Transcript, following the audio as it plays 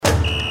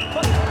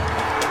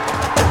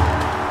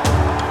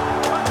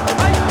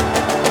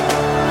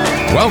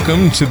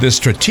Welcome to the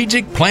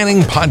Strategic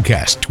Planning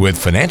Podcast with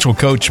financial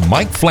coach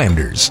Mike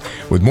Flanders.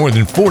 With more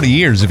than 40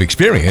 years of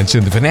experience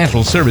in the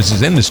financial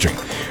services industry,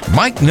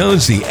 Mike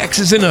knows the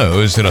X's and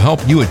O's that'll help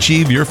you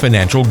achieve your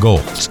financial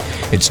goals.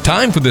 It's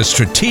time for the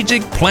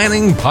Strategic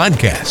Planning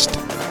Podcast.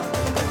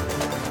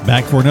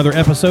 Back for another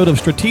episode of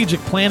Strategic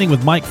Planning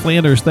with Mike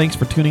Flanders. Thanks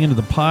for tuning into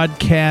the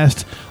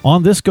podcast.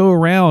 On this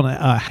go-around,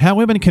 how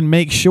women can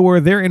make sure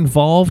they're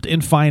involved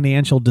in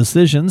financial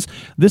decisions.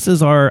 This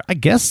is our, I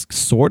guess,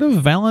 sort of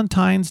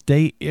Valentine's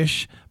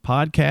Day-ish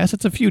podcast.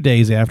 It's a few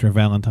days after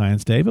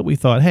Valentine's Day, but we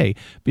thought, hey,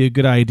 be a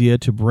good idea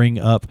to bring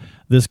up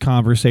this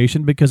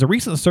conversation because a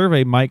recent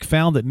survey, Mike,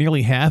 found that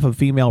nearly half of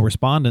female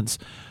respondents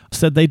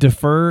said they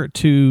defer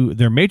to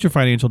their major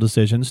financial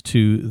decisions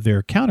to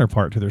their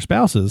counterpart, to their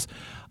spouses.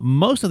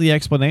 Most of the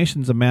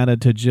explanations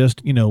amounted to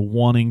just,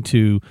 wanting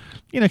to,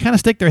 kind of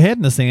stick their head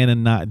in the sand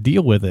and not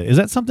deal with it. Is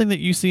that something that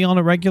you see on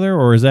a regular,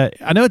 or is that,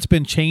 I know it's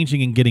been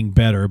changing and getting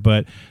better,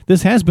 but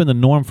this has been the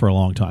norm for a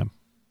long time.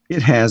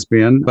 It has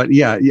been, but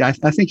yeah, I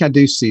think I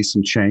do see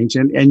some change.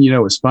 And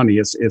it's funny,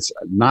 it's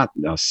not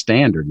a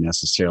standard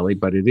necessarily,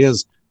 but it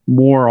is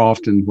more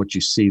often what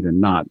you see than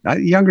not.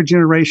 Younger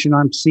generation,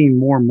 I'm seeing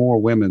more and more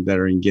women that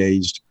are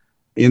engaged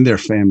in their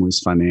family's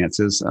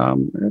finances,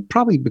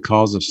 probably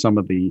because of some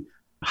of the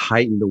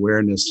heightened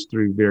awareness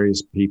through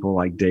various people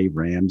like Dave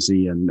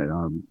Ramsey and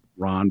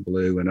Ron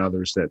Blue and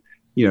others that,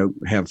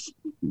 have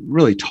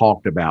really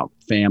talked about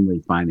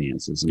family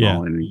finances and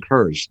all and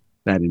encouraged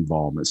that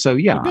involvement. So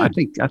I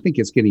think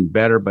it's getting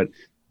better, but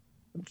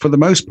for the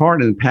most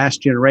part, in the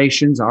past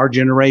generations, our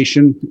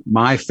generation,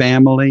 my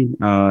family,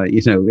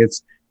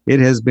 it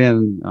has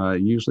been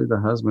usually the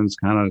husband's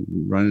kind of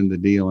running the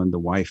deal and the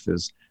wife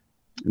is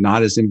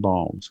not as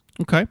involved.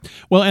 Okay.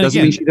 Well, and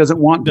doesn't mean she doesn't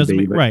want to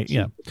be, right?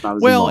 Yeah.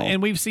 Well,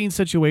 and we've seen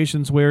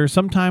situations where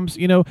sometimes,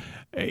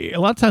 a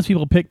lot of times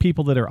people pick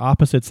people that are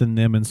opposites in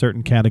them in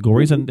certain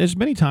categories, and there's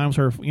many times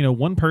where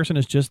one person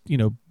is just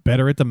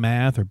better at the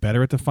math or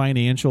better at the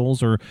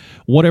financials or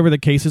whatever the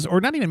case is, or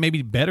not even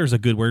maybe better is a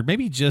good word,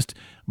 maybe just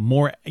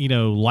more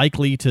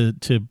likely to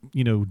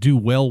do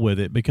well with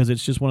it because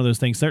it's just one of those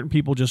things. Certain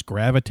people just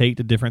gravitate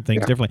to different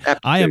things differently.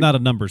 Absolutely. I am not a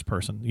numbers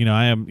person.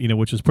 I am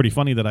which is pretty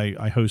funny that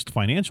I host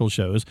financial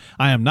shows.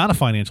 I am not a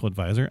financial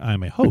advisor. I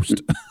am a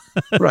host.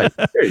 Right.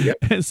 There you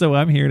go. So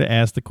I'm here to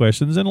ask the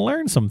questions and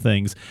learn some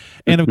things.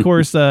 And of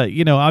course,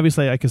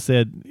 obviously, like I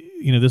said,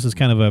 this is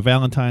kind of a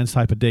Valentine's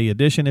type of day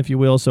edition, if you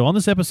will. So on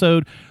this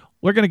episode,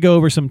 we're going to go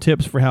over some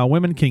tips for how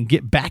women can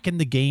get back in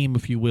the game,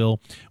 if you will,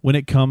 when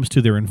it comes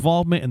to their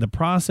involvement in the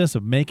process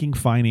of making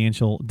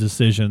financial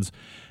decisions.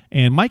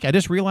 And Mike, I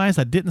just realized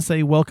I didn't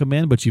say welcome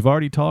in, but you've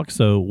already talked,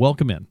 so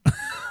welcome in.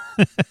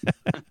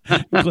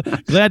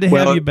 Glad to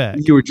have you back.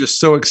 You were just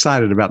so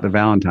excited about the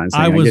Valentine's Day.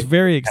 I was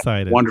very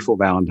excited. Wonderful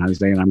Valentine's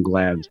Day, and I'm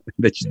glad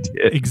that you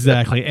did.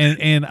 Exactly,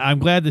 and I'm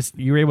glad that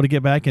you were able to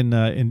get back. And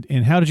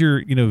how did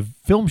your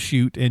film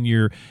shoot and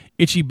your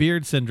itchy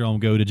beard syndrome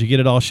go? Did you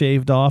get it all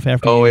shaved off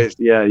after? Oh, it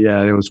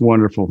was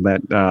wonderful.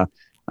 That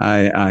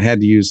I had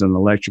to use an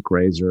electric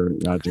razor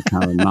to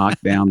kind of knock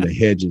down the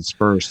hedges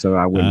first, so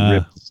I wouldn't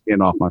rip the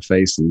skin off my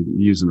face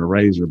and using a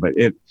razor. But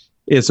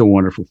it's a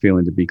wonderful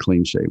feeling to be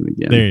clean shaven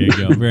again. There you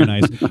go. Very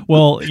nice.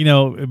 Well,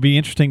 it'd be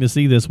interesting to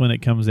see this when it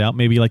comes out.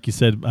 Maybe, like you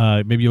said,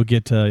 maybe you'll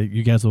get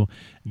you guys will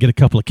get a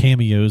couple of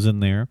cameos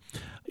in there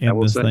in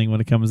this thing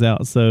when it comes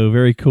out. So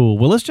very cool.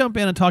 Well, let's jump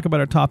in and talk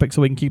about our topic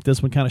so we can keep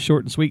this one kind of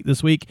short and sweet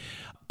this week.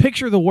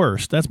 Picture the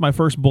worst. That's my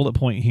first bullet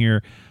point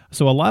here.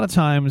 So a lot of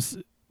times,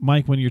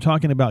 Mike, when you're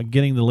talking about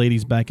getting the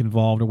ladies back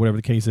involved or whatever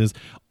the case is,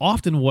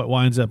 often what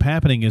winds up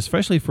happening,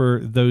 especially for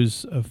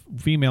those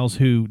females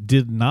who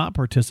did not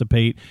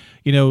participate,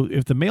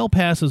 if the male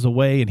passes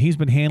away and he's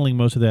been handling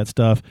most of that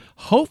stuff,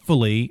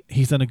 hopefully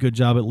he's done a good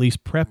job at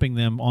least prepping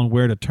them on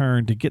where to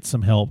turn to get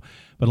some help.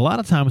 But a lot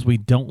of times we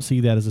don't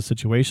see that as a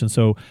situation.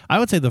 So I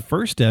would say the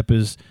first step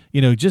is,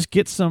 just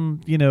get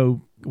some,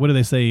 what do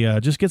they say?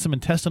 Just get some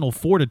intestinal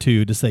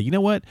fortitude to say, you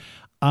know what?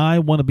 I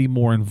want to be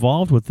more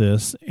involved with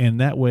this. And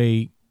that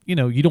way,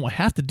 you don't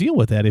have to deal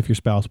with that if your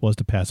spouse was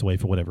to pass away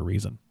for whatever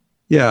reason.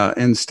 Yeah,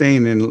 and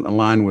staying in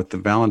line with the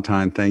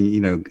Valentine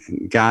thing,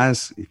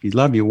 guys, if you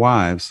love your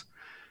wives,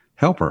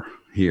 help her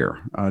here.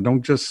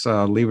 Don't just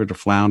leave her to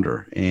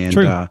flounder.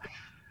 And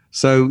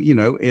so,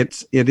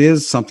 it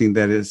is something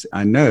that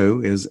I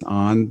know is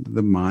on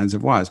the minds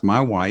of wives.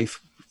 My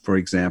wife, for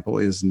example,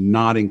 is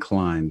not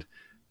inclined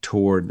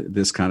toward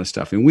this kind of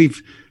stuff. And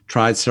we've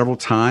tried several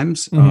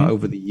times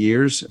over the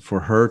years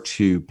for her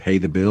to pay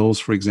the bills,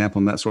 for example,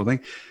 and that sort of thing.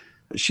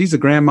 She's a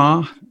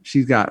grandma.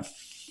 She's got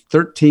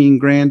 13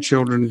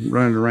 grandchildren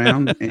running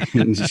around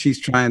and she's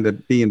trying to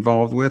be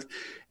involved with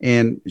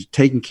and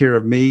taking care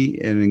of me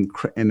in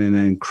an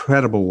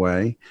incredible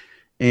way.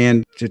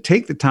 And to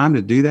take the time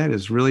to do that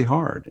is really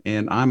hard.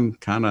 And I'm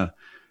kind of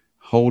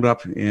hold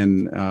up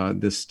in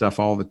this stuff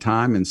all the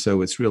time. And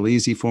so it's real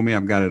easy for me.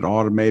 I've got it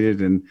automated,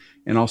 and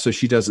also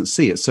she doesn't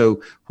see it.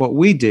 So what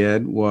we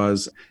did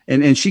was,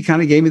 and she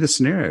kind of gave me the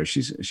scenario.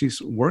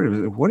 She's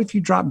worried, what if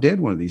you drop dead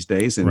one of these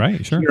days? And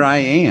right, sure. Here I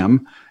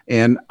am,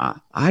 and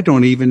I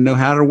don't even know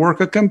how to work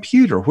a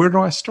computer. Where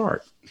do I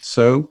start?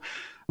 So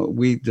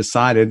we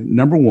decided,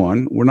 number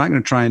one, we're not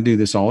going to try and do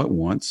this all at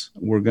once.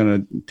 We're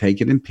going to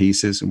take it in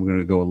pieces, and we're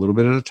going to go a little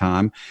bit at a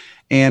time.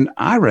 And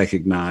I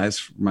recognize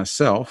for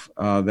myself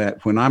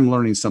that when I'm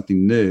learning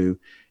something new,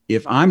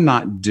 if I'm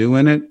not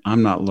doing it,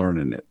 I'm not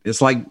learning it. It's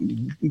like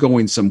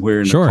going somewhere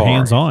in the car.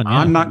 Hands-on. Yeah.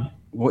 I'm not.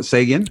 What?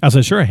 Say again? I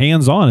said, sure,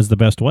 hands-on is the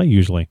best way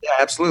usually. Yeah,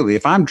 absolutely.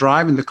 If I'm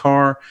driving the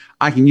car,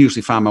 I can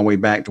usually find my way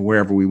back to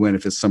wherever we went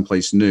if it's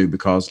someplace new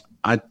because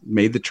I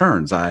made the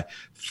turns. I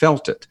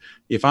felt it.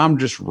 If I'm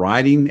just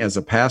riding as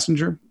a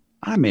passenger,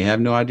 I may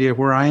have no idea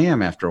where I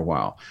am after a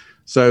while.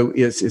 So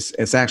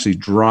it's actually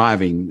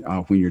driving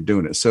when you're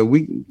doing it. So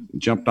we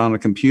jumped on a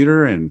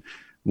computer and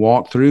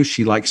walked through.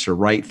 She likes to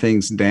write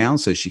things down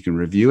so she can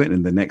review it.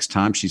 And the next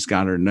time she's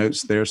got her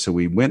notes there. So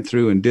we went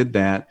through and did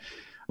that.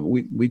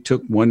 We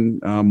took one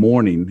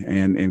morning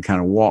and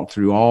kind of walked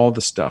through all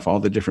the stuff, all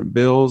the different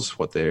bills,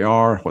 what they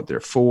are, what they're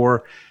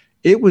for.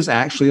 It was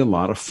actually a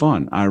lot of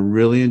fun. I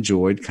really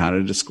enjoyed kind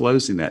of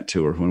disclosing that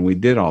to her when we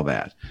did all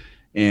that.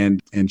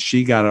 And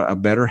she got a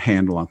better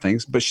handle on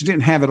things, but she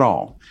didn't have it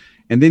all.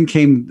 And then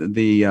came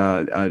the,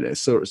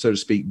 so to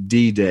speak,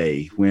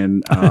 D-Day,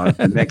 when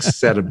the next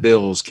set of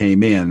bills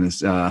came in. It's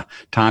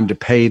time to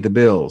pay the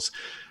bills.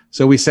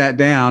 So we sat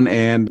down,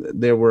 and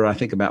there were, I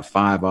think, about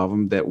 5 of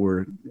them that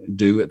were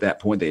due at that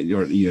point.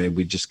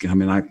 We just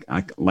come in.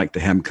 I like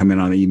to have them come in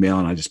on email,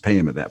 and I just pay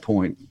them at that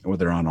point, or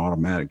they're on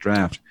automatic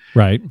draft.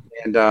 Right.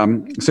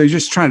 And so you're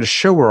just trying to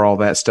show her all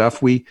that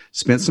stuff. We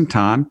spent some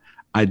time.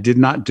 I did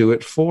not do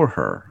it for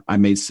her. I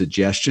made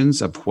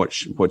suggestions of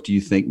what do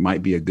you think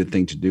might be a good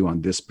thing to do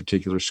on this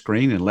particular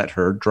screen, and let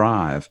her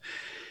drive.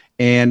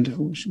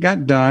 And she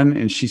got done,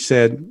 and she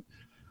said,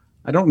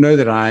 I don't know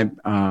that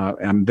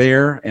I'm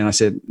there. And I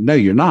said, no,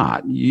 you're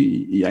not.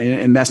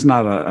 And that's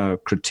not a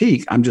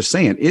critique. I'm just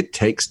saying it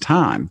takes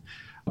time.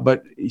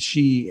 But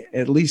she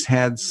at least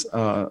has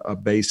a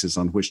basis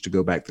on which to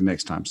go back the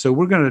next time. So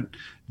we're going to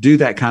do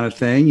that kind of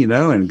thing,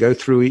 and go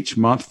through each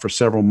month for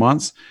several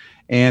months,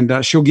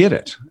 and she'll get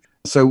it.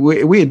 So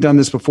we had done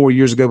this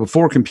years ago,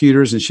 before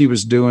computers, and she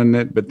was doing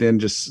it. But then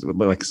just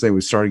like I say, we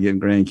started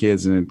getting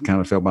grandkids, and it kind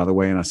of fell by the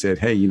way. And I said,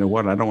 hey, you know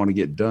what? I don't want to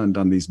get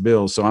done these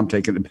bills, so I'm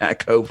taking it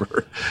back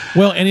over.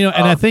 Well, and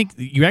and I think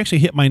you actually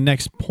hit my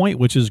next point,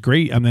 which is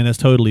great. I mean, that's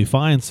totally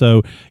fine.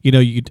 So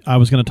I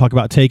was going to talk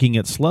about taking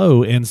it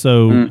slow, and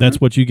so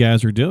that's what you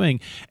guys are doing.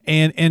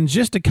 And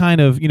just to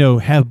kind of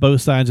have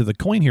both sides of the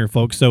coin here,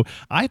 folks. So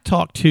I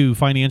talk to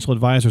financial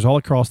advisors all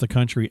across the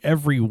country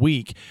every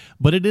week,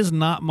 but it is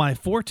not my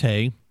forte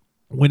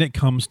when it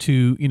comes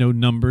to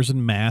numbers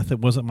and math. It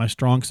wasn't my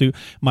strong suit.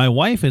 My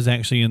wife is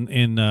actually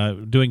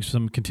in doing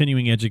some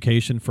continuing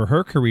education for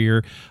her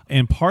career,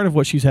 and part of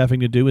what she's having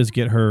to do is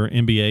get her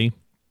MBA.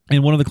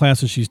 And one of the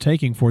classes she's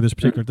taking for this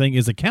particular thing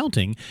is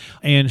accounting,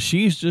 and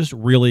she's just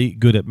really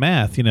good at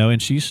math,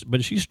 and she's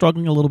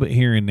struggling a little bit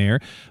here and there,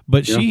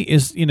 but she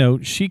is,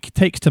 she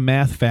takes to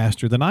math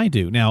faster than I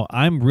do. Now,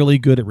 I'm really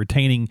good at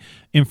retaining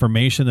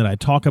information that I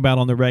talk about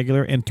on the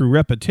regular, and through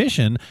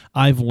repetition,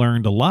 I've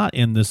learned a lot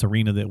in this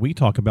arena that we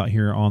talk about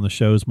here on the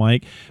shows,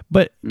 Mike.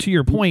 But to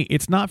your point,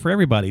 it's not for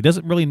everybody. It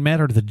doesn't really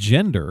matter the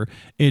gender.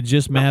 It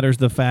just matters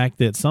the fact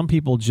that some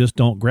people just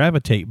don't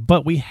gravitate.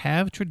 But we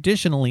have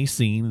traditionally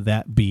seen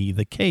that be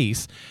the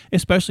case,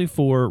 especially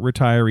for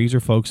retirees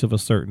or folks of a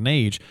certain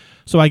age.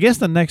 So I guess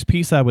the next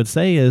piece I would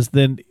say is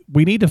then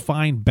we need to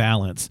find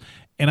balance.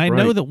 And I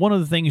know that one of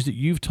the things that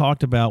you've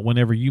talked about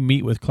whenever you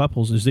meet with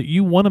couples is that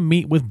you want to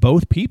meet with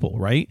both people,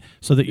 right?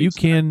 So that you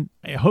can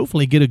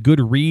hopefully get a good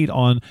read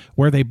on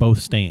where they both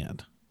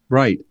stand.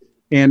 Right.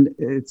 And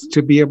it's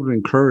to be able to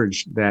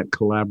encourage that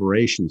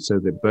collaboration so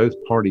that both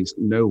parties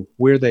know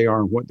where they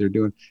are and what they're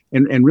doing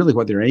and really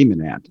what they're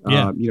aiming at.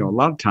 Yeah. A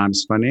lot of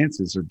times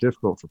finances are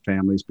difficult for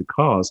families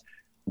because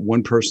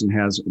one person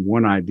has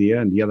one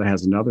idea and the other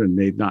has another, and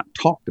they've not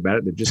talked about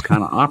it. They're just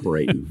kind of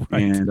operating.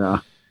 Right.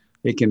 And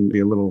it can be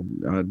a little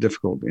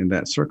difficult in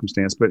that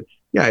circumstance. But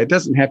yeah, it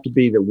doesn't have to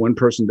be that one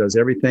person does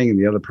everything and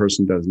the other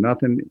person does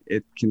nothing.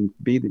 It can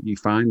be that you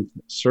find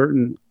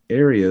certain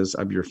areas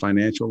of your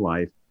financial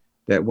life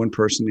that one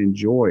person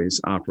enjoys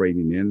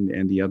operating in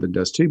and the other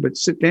does too. But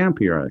sit down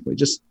periodically,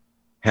 just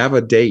have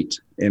a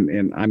date.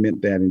 And I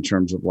meant that in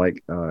terms of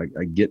like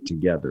a get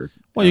together.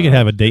 Well, you can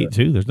have a date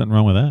too. There's nothing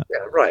wrong with that.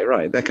 Yeah,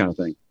 right. That kind of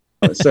thing.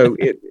 So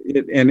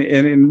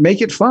and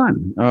make it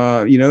fun,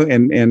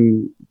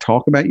 and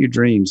talk about your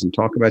dreams and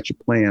talk about your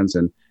plans,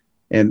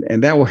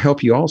 and that will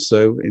help you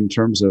also in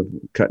terms of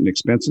cutting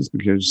expenses,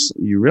 because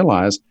you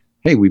realize,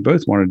 hey, we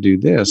both want to do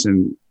this,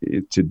 and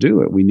to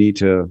do it, we need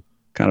to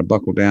kind of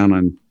buckle down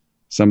on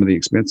some of the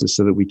expenses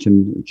so that we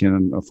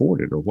can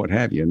afford it or what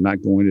have you, and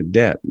not go into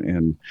debt.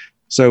 And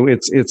so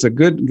it's a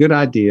good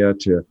idea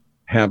to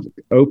have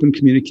open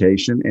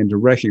communication and to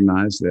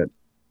recognize that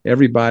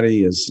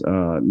everybody is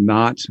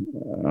not,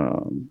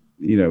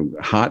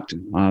 hot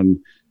on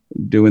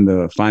doing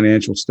the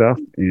financial stuff.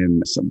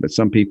 But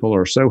some people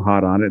are so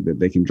hot on it that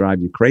they can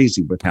drive you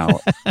crazy with how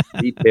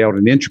detailed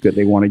and intricate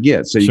they want to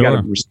get. So you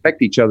got to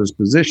respect each other's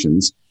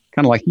positions,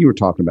 kind of like you were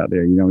talking about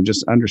there, and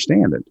just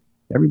understand it.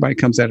 Everybody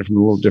comes at it from a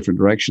little different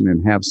direction,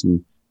 and have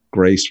some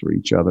grace for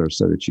each other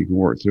so that you can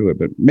work through it.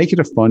 But make it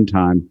a fun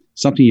time,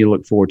 something you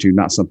look forward to,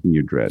 not something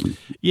you dread.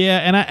 Yeah,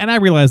 and I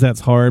realize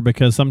that's hard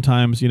because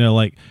sometimes,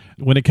 like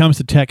when it comes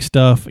to tech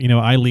stuff,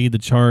 I lead the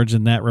charge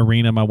in that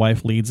arena. My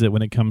wife leads it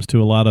when it comes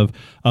to a lot of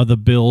the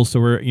bills.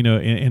 So we're,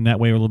 in that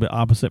way, we're a little bit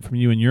opposite from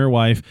you and your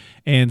wife.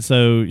 And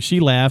so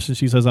she laughs and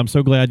she says, I'm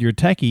so glad you're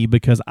techie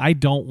because I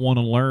don't want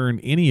to learn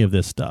any of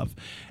this stuff.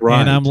 Right.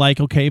 And I'm like,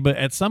 okay, but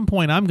at some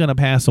point I'm going to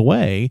pass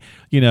away,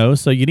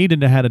 so you need to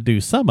know how to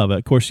do some of it.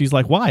 Of course, she's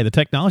like, why? The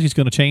technology is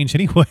going to change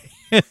anyway.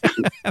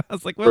 I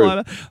was like,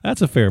 well,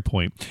 that's a fair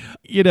point.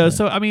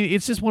 So, I mean,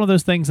 it's just one of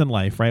those things in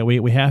life, right?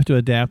 We have to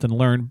adapt and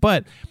learn.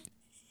 But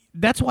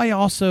that's why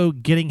also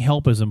getting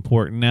help is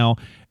important. Now,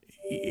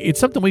 it's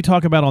something we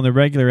talk about on the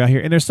regular out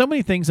here. And there's so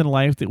many things in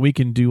life that we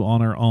can do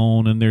on our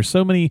own. And there's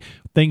so many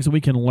things that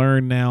we can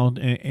learn now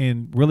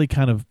and really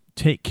kind of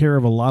take care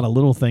of a lot of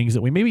little things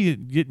that we maybe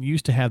didn't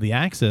used to have the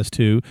access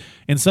to.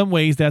 In some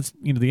ways, that's,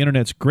 the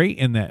internet's great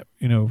in that,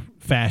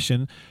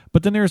 fashion.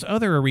 But then there's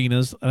other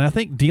arenas, and I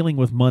think dealing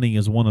with money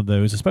is one of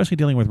those, especially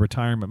dealing with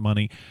retirement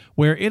money,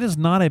 where it is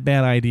not a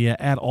bad idea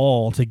at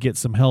all to get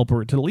some help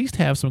or to at least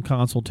have some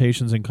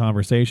consultations and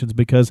conversations,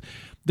 because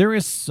there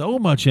is so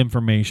much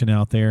information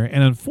out there.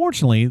 And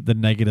unfortunately, the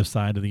negative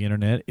side of the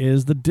internet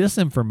is the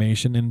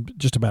disinformation in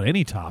just about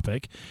any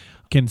topic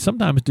can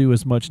sometimes do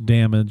as much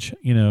damage,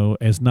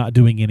 as not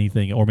doing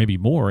anything, or maybe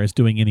more as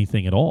doing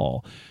anything at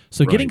all.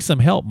 So getting some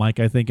help, Mike,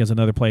 I think is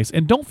another place.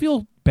 And don't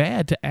feel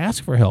bad to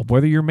ask for help,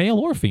 whether you're male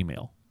or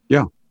female.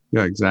 Yeah,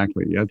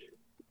 exactly. Yeah.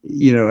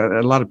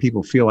 A lot of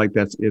people feel like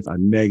it's a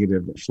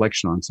negative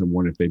reflection on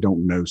someone if they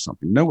don't know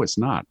something. No, it's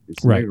not.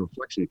 It's a negative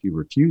reflection if you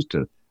refuse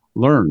to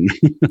learn.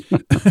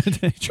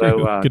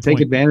 So take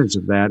advantage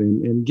of that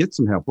and get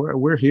some help.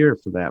 We're here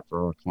for that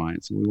for our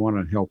clients, and we want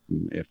to help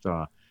them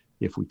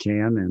if we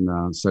can.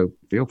 And so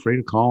feel free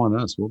to call on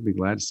us. We'll be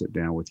glad to sit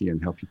down with you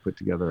and help you put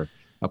together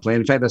a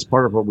plan. In fact, that's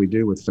part of what we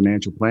do with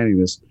financial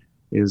planning is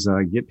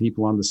get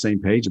people on the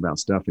same page about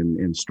stuff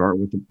and start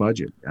with the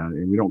budget.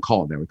 And we don't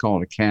call it that. We call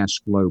it a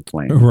cash flow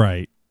plan.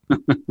 Right.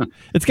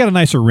 It's got a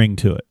nicer ring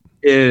to it.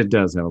 It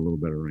does have a little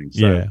bit of ring.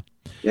 So,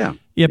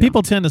 Yeah,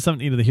 people tend to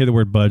to hear the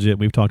word budget.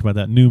 We've talked about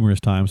that numerous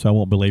times, so I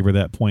won't belabor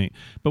that point.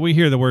 But we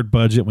hear the word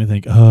budget and we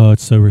think, oh,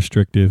 it's so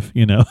restrictive,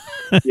 and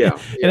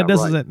it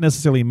doesn't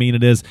necessarily mean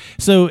it is.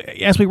 So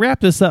as we wrap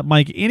this up,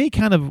 Mike, any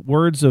kind of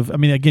words of,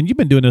 again, you've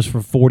been doing this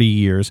for 40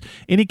 years,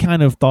 any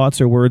kind of thoughts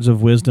or words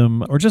of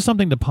wisdom or just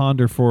something to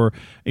ponder for,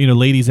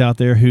 ladies out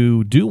there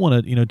who do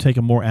want to, take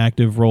a more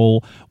active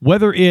role,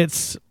 whether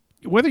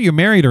you're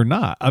married or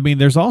not.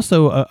 There's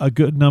also a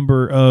good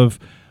number of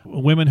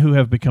women who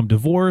have become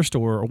divorced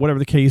or whatever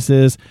the case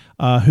is,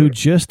 who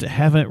just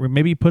haven't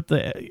maybe put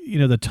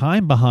the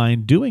time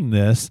behind doing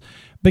this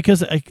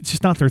because it's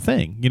just not their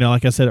thing.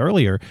 Like I said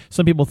earlier,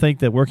 some people think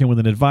that working with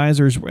an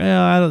advisor is,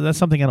 that's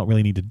something I don't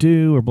really need to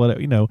do,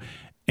 or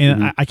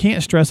and I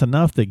can't stress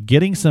enough that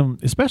getting some,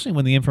 especially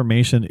when the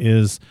information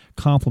is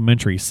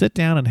complimentary, sit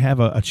down and have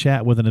a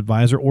chat with an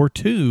advisor or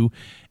two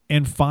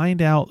and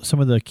find out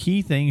some of the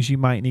key things you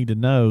might need to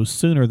know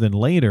sooner than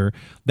later.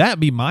 That'd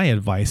be my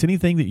advice.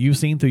 Anything that you've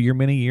seen through your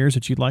many years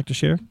that you'd like to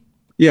share?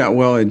 Yeah,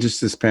 well,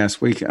 just this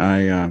past week, I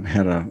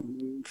had a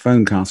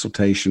phone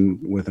consultation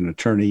with an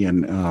attorney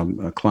and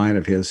a client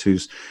of his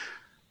whose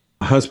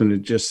husband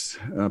had just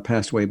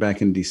passed away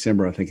back in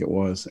December, I think it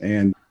was,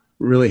 and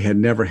really had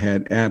never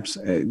had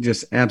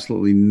just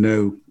absolutely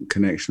no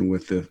connection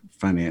with the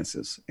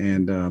finances.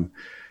 And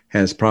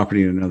has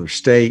property in another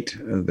state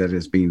that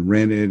is being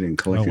rented and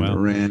collecting the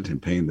rent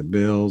and paying the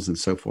bills and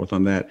so forth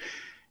on that.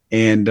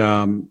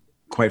 And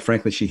quite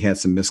frankly, she had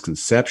some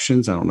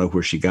misconceptions. I don't know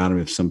where she got them.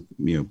 If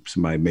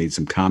somebody made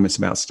some comments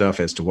about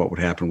stuff as to what would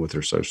happen with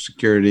her Social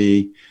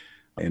Security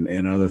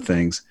and other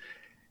things.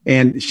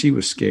 And she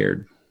was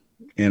scared.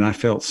 And I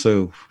felt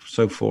so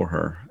for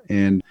her.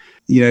 And,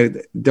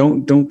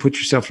 don't put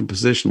yourself in a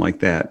position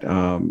like that.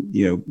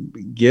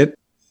 Get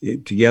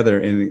it together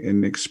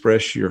and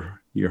express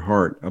your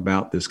heart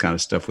about this kind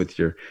of stuff with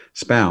your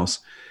spouse,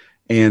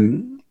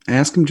 and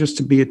ask them just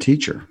to be a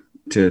teacher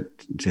to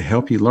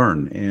help you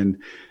learn. And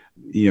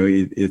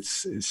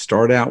it's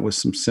start out with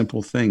some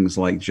simple things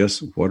like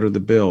just what are the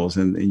bills,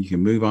 and you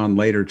can move on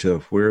later to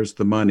where's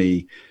the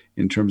money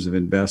in terms of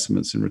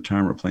investments and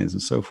retirement plans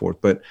and so forth.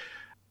 But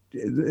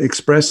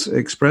express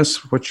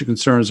what your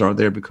concerns are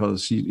there,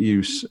 because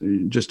you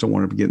just don't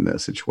want to get in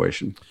that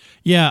situation.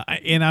 Yeah,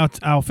 and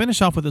I'll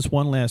finish off with this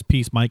one last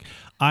piece, Mike.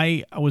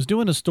 I was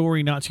doing a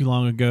story not too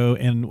long ago,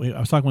 and I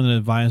was talking with an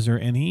advisor,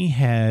 and he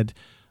had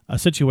a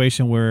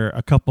situation where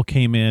a couple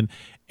came in,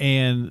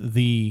 and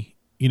he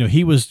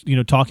was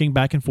talking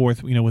back and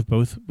forth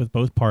with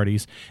both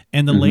parties,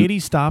 and the lady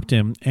stopped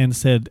him and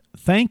said,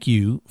 "Thank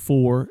you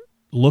for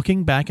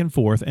looking back and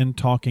forth and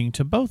talking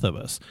to both of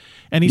us.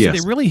 And he said,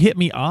 it really hit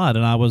me odd.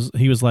 And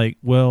he was like,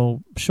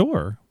 well,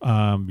 sure.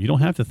 You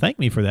don't have to thank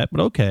me for that,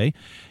 but okay.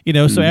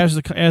 So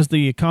as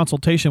the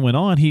consultation went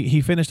on,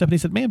 he finished up and he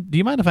said, ma'am, do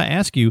you mind if I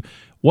ask you,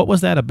 what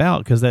was that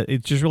about? Because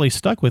it just really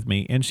stuck with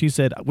me. And she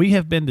said, we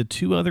have been to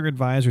 2 other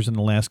advisors in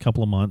the last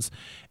couple of months,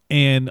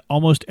 and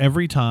almost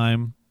every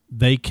time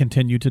they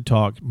continue to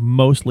talk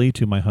mostly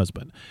to my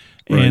husband.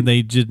 Right. And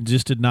they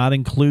just did not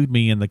include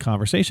me in the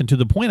conversation, to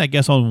the point, I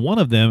guess, on one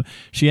of them,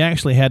 she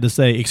actually had to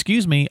say,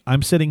 excuse me,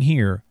 I'm sitting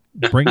here.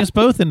 Bring us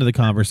both into the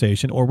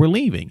conversation or we're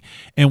leaving.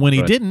 And when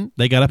he didn't,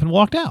 they got up and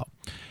walked out.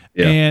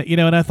 Yeah. And,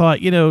 and I thought,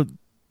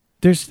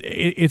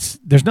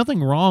 there's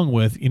nothing wrong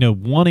with,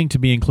 wanting to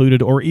be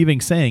included, or even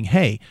saying,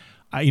 hey,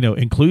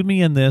 include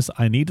me in this.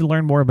 I need to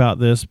learn more about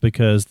this,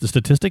 because the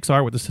statistics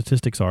are what the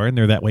statistics are, and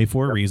they're that way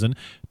for a reason.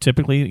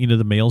 Typically,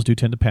 the males do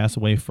tend to pass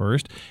away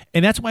first.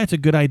 And that's why it's a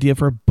good idea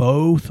for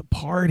both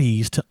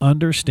parties to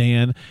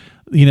understand,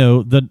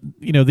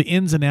 the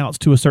ins and outs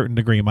to a certain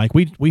degree. Mike,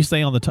 we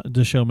say on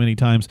the show many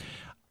times,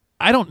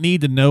 I don't need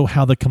to know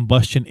how the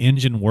combustion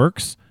engine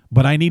works,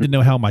 but I need to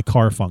know how my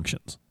car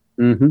functions.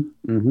 Mm-hmm,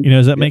 mm-hmm.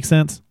 Does that make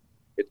sense?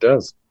 It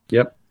does.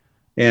 Yep.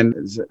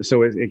 And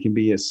so it can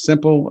be as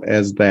simple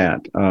as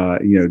that,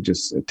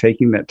 just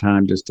taking that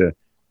time just to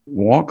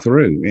walk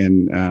through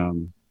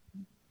and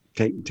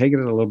take it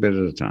a little bit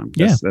at a time.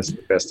 That's the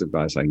best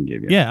advice I can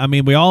give you. Yeah, I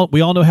mean, we all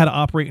know how to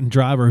operate and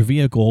drive our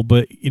vehicle,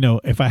 but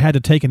if I had to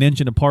take an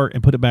engine apart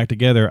and put it back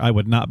together, I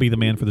would not be the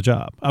man for the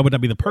job. I would not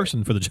be the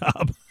person for the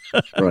job.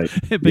 Right.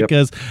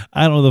 Because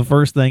I don't know the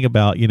first thing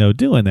about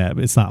doing that.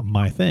 It's not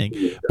my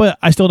thing. But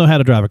I still know how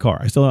to drive a car.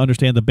 I still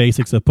understand the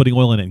basics of putting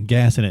oil in it and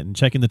gas in it and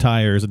checking the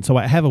tires, and so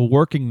I have a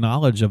working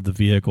knowledge of the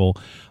vehicle,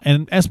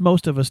 and as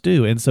most of us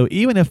do. And so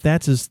even if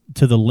that's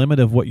to the limit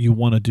of what you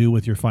want to do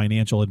with your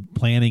financial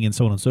planning and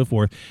so on and so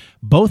forth,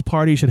 both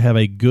parties should have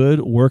a good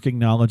working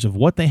knowledge of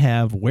what they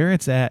have, where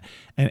it's at,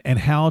 and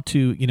how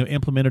to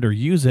implement it or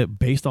use it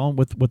based on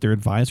what their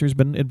advisor's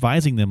been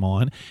advising them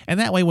on. And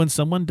that way, when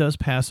someone does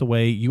pass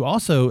away, you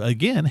also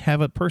again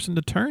have a person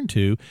to turn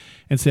to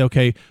and say,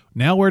 okay,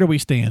 now where do we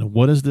stand?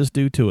 What does this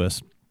do to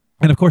us?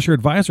 And of course, your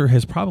advisor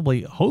has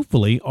probably,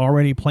 hopefully,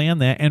 already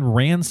planned that and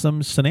ran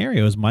some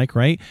scenarios, Mike,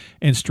 right?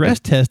 And stress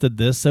tested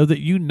this so that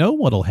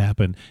what'll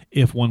happen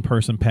if one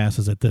person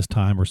passes at this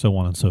time, or so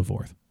on and so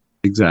forth.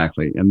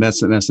 Exactly. And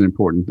that's an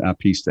important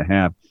piece to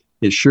have.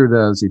 It sure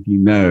does, if you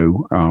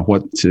know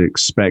what to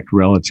expect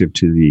relative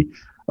to the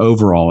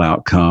overall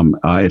outcome.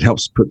 It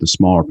helps put the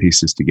smaller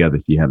pieces together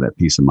if you have that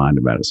peace of mind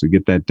about it. So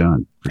get that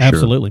done.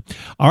 Absolutely. Sure.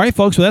 All right,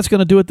 folks. Well, that's going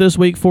to do it this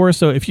week for us.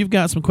 So if you've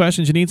got some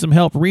questions, you need some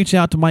help, reach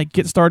out to Mike.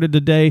 Get started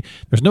today.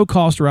 There's no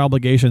cost or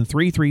obligation.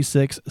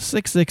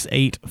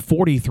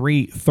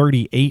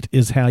 336-668-4338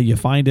 is how you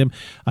find him.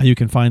 You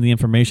can find the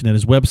information at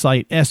his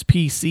website,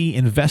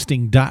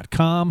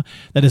 spcinvesting.com.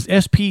 That is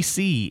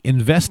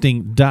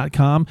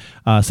spcinvesting.com.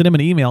 Send him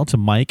an email to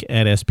Mike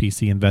at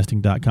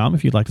spcinvesting.com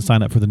if you'd like to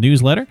sign up for the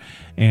newsletter,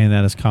 and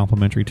that is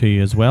complimentary to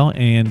you as well.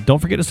 And don't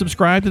forget to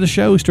subscribe to the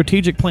show,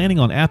 Strategic Planning,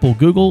 on Apple,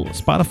 Google,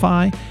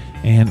 Spotify,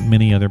 and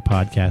many other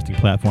podcasting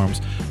platforms.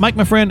 Mike,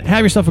 my friend,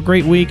 have yourself a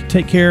great week.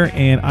 Take care,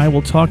 and I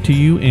will talk to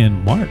you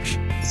in March.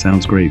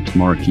 Sounds great,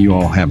 Mark. You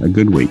all have a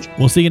good week.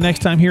 We'll see you next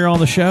time here on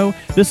the show.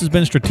 This has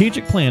been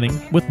Strategic Planning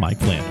with Mike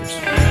Flanders.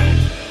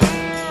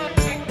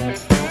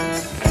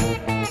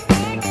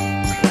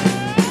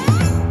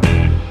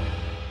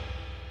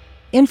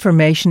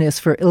 Information is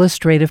for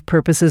illustrative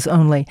purposes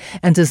only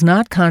and does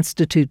not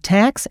constitute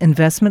tax,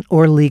 investment,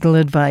 or legal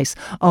advice.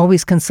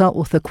 Always consult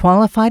with a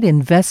qualified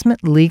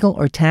investment, legal,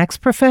 or tax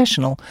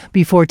professional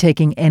before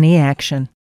taking any action.